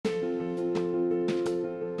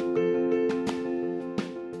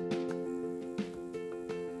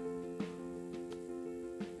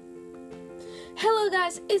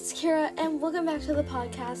guys, it's Kira, and welcome back to the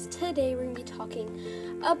podcast. Today we're going to be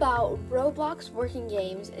talking about Roblox working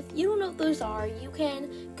games. If you don't know what those are, you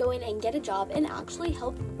can go in and get a job and actually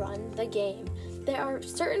help run the game. There are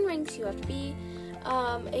certain ranks you have to be.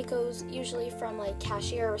 It goes usually from like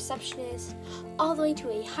cashier, receptionist, all the way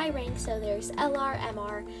to a high rank. So there's LR,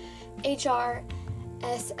 MR, HR,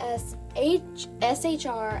 SHR,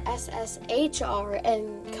 SSHR,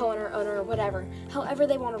 and co-owner, whatever. However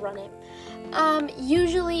they want to run it.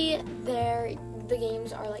 Usually the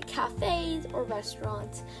games are like cafes or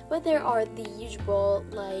restaurants, but there are the usual,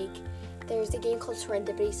 like, there's a game called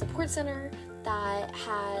Serendipity Support Center that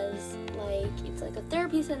has, like, it's like a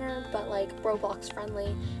therapy center, but like Roblox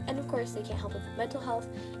friendly, and of course they can't help with mental health.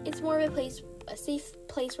 It's more of a safe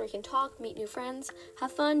place where you can talk, meet new friends,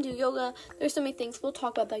 have fun, do yoga. There's so many things. We'll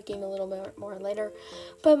talk about that game a little more later.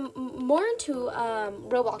 But more into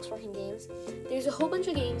Roblox working games, there's a whole bunch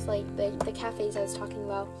of games like the cafes I was talking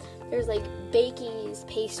about. There's like bakies,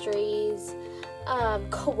 pastries,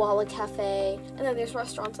 Koala Cafe, and then there's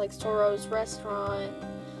restaurants like Soro's Restaurant.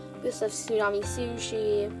 We also have Tsunami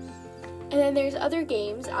Sushi. And then there's other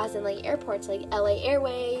games, as in like airports, like LA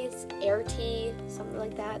Airways, AirT, something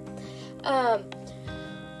like that.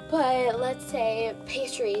 But let's say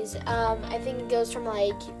pastries. I think it goes from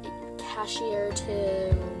like cashier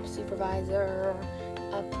to supervisor.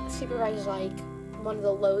 Supervisor is like one of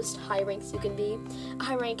the lowest high ranks you can be. A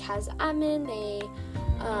high rank has admin. They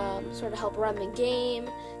sort of help run the game.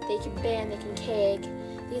 They can ban, they can kick.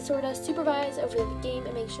 They sort of supervise over the game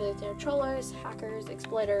and make sure that there are trollers, hackers,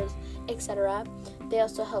 exploiters, etc. They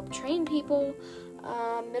also help train people.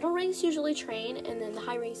 Middle ranks usually train, and then the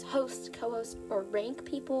high ranks host, co-host, or rank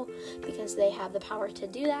people because they have the power to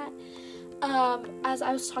do that. As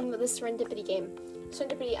I was talking about this Serendipity game,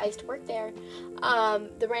 Serendipity, I used to work there.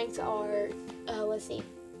 The ranks are,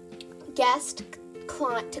 guest,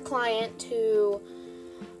 client, to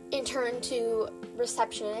intern, to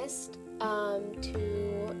receptionist,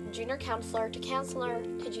 to junior counselor, to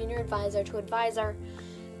junior advisor,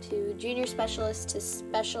 to junior specialist, to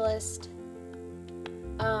specialist.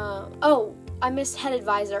 I missed head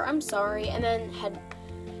advisor. I'm sorry. And then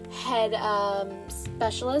head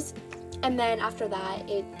specialist. And then after that,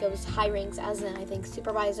 it goes high ranks, as in, I think,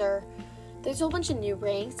 supervisor. There's a whole bunch of new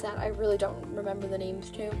ranks that I really don't remember the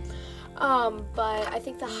names to. But I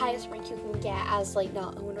think the highest rank you can get as, like,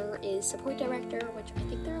 not owner is support director, which I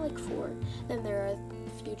think there are, like, 4. Then there are a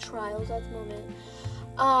few trials at the moment.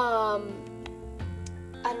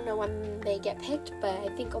 I don't know when they get picked, but I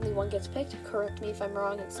think only one gets picked. Correct me if I'm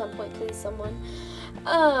wrong at some point, please, someone.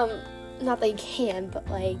 Not that you can, but,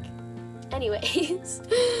 like, anyways.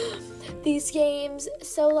 These games,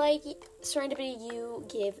 so, like, Serendipity, you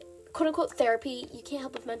give quote-unquote therapy. You can't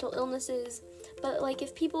help with mental illnesses, but, like,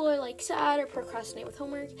 if people are, like, sad or procrastinate with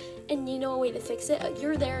homework and you know a way to fix it,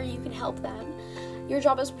 you're there, you can help them. Your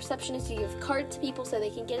job as a receptionist, you give cards to people so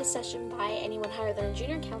they can get a session by anyone higher than a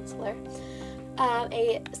junior counselor.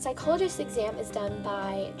 A psychologist exam is done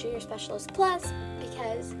by Junior Specialist Plus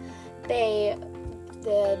because the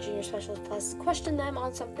Junior Specialist Plus question them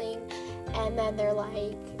on something, and then they're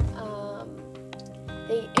like,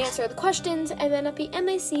 they answer the questions, and then at the end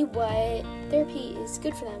they see what therapy is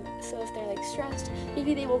good for them. So if they're like stressed,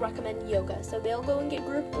 maybe they will recommend yoga. So they'll go and get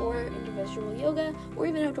group or individual yoga, or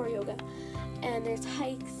even outdoor yoga. And there's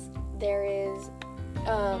hikes, there is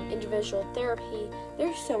individual therapy.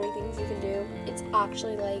 There's so many things you can do. It's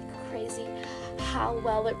actually, like, crazy how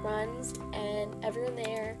well it runs, and everyone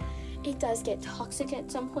there, it does get toxic at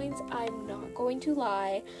some points. I'm not going to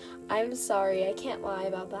lie. I'm sorry, I can't lie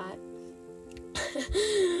about that.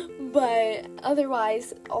 But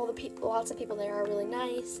otherwise, lots of people there are really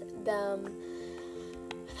nice.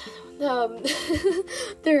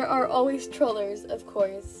 There are always trollers, of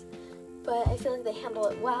course, but I feel like they handle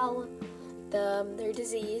it well. Their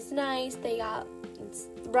disease is nice. It's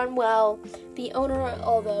run well. The owner,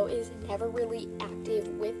 although, is never really active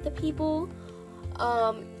with the people.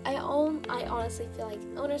 I honestly feel like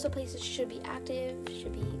owners of places should be active,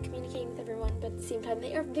 should be communicating with everyone, but at the same time,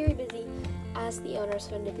 they are very busy, as the owner of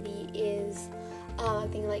Serendipity is, I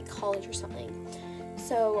think, like, college or something.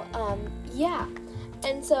 So, yeah.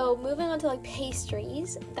 And so, moving on to, like,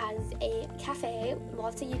 pastries, that is a cafe.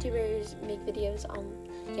 Lots of YouTubers make videos on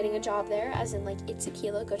getting a job there, as in, like, It's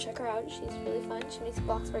Aquila. Go check her out. She's really fun. She makes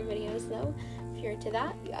Bloxburg videos, though. If you're into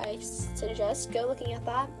that, I suggest go looking at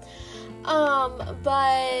that.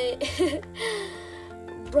 But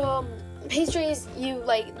pastries,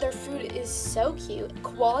 their food is so cute.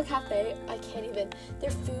 Koala Cafe, I can't even. Their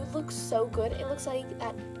food looks so good. It looks like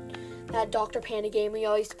that Dr. Panda game we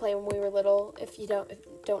all used to play when we were little. If you don't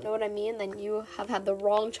know what I mean, then you have had the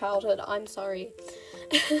wrong childhood. I'm sorry.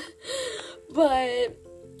 But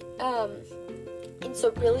it's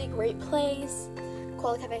a really great place.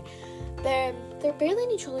 Koala Cafe. There are barely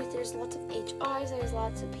any trollers. There's lots of HRs. There's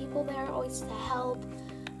lots of people there always to help.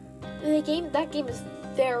 That game is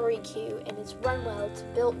very cute, and it's run well. It's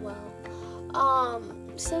built well.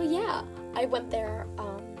 So yeah, I went there.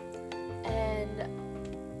 And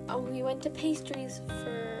we went to Pastries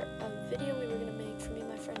for a video we were gonna make for me and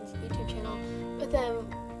my friend's YouTube channel. But then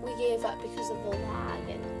we gave up because of the lag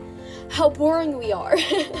and how boring we are.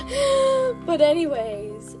 But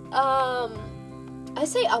anyways, I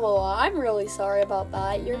say LOL, I'm really sorry about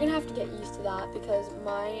that. You're gonna have to get used to that because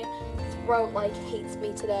my throat hates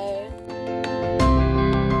me today.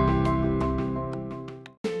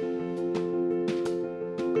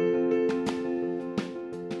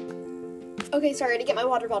 Okay, sorry, to get my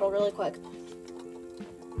water bottle really quick.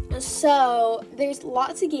 So, there's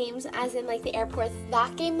lots of games, as in, the airports.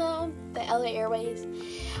 That game, though, the LA Airways,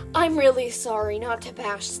 I'm really sorry not to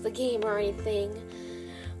bash the game or anything,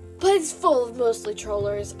 but it's full of mostly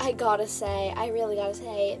trollers. I really gotta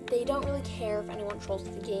say, they don't really care if anyone trolls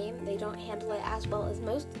the game. They don't handle it as well as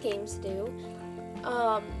most games do.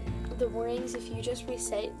 The warnings, if you just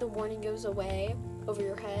reset, the warning goes away over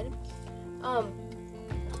your head.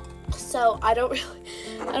 So I don't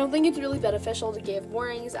think it's really beneficial to give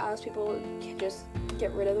warnings, as people can just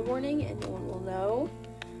get rid of the warning and no one will know.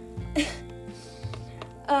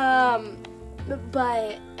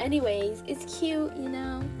 But anyways, it's cute,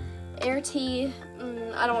 AirT,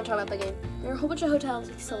 I don't want to talk about the game. There are a whole bunch of hotels,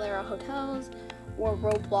 like Solera Hotels, or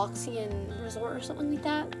Robloxian Resort or something like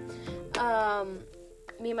that.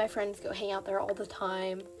 Me and my friends go hang out there all the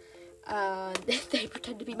time. They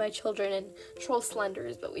pretend to be my children and troll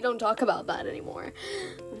Slenders, but we don't talk about that anymore.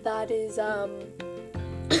 That is,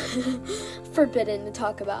 forbidden to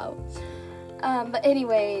talk about. But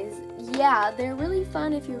anyways, yeah, they're really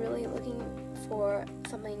fun if you're really looking for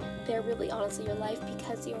something. They're really honestly your life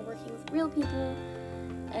because you're working with real people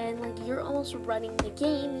and, you're almost running the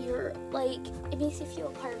game. You're, it makes you feel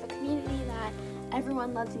a part of a community that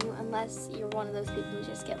everyone loves you unless you're one of those people who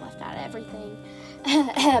just get left out of everything.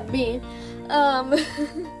 Me.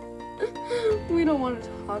 We don't want to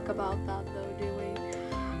talk about that though, do we?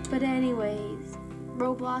 But anyways,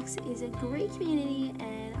 Roblox is a great community,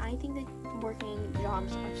 and I think that working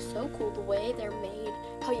jobs are so cool. The way they're made,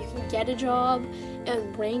 how you can get a job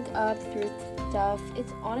and rank up through stuff.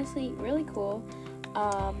 It's honestly really cool.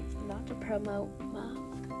 Not to promote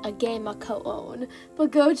a game I co-own, but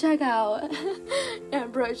go check out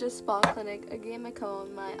Ambrosia Spa Clinic, a game I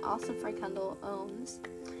co-own, my awesome friend Kendall owns.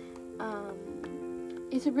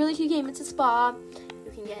 It's a really cute game. It's a spa.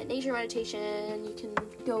 You can get nature meditation, you can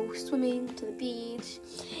go swimming to the beach.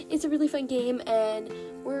 It's a really fun game, and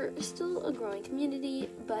we're still a growing community,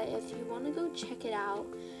 but if you want to go check it out,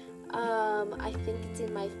 I think it's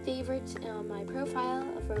in my favorites on my profile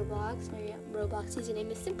of Roblox. My Roblox username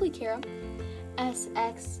is Simply Kira,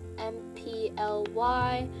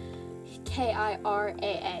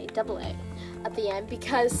 SXMPLYKIRAA at the end,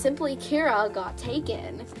 because Simply Kira got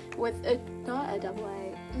taken with not a double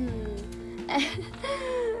A.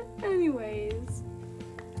 Anyways,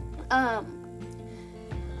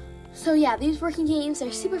 so yeah, these working games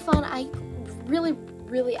are super fun. I really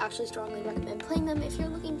actually strongly recommend playing them if you're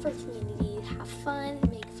looking for a community to have fun,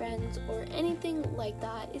 make friends, or anything like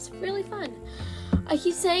that. It's really fun. I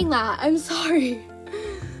keep saying that, I'm sorry.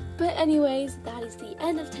 But anyways, that is the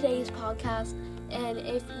end of today's podcast, and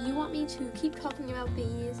if you want me to keep talking about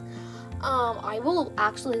these, I will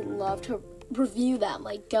actually love to review them,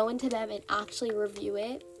 go into them and actually review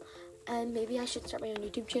it. And maybe I should start my own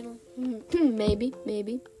YouTube channel. Maybe.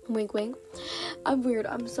 Wink, wink. I'm weird.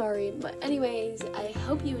 I'm sorry. But anyways, I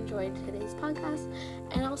hope you enjoyed today's podcast.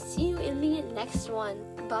 And I'll see you in the next one.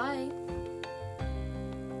 Bye.